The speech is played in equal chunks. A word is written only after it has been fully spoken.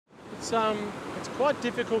it's quite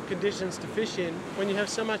difficult conditions to fish in when you have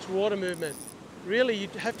so much water movement. Really, you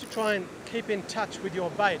have to try and keep in touch with your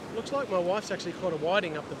bait. Looks like my wife's actually caught a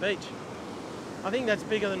whiting up the beach. I think that's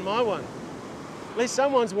bigger than my one. At least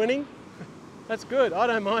someone's winning. That's good. I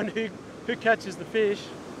don't mind who catches the fish.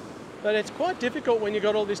 But it's quite difficult when you've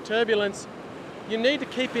got all this turbulence. You need to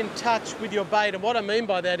keep in touch with your bait. And what I mean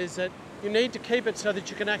by that is that you need to keep it so that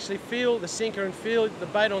you can actually feel the sinker and feel the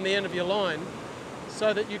bait on the end of your line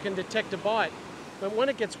so that you can detect a bite. But when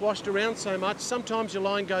it gets washed around so much, sometimes your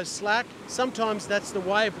line goes slack. Sometimes that's the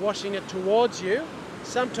wave washing it towards you.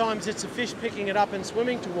 Sometimes it's a fish picking it up and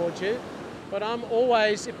swimming towards you. But I'm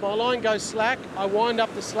always, if my line goes slack, I wind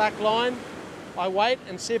up the slack line. I wait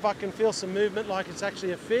and see if I can feel some movement like it's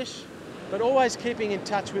actually a fish, but always keeping in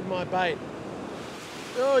touch with my bait.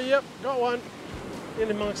 Oh, yep, got one. In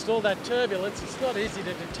amongst all that turbulence, it's not easy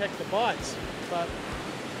to detect the bites, but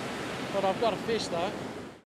I've got a fish though.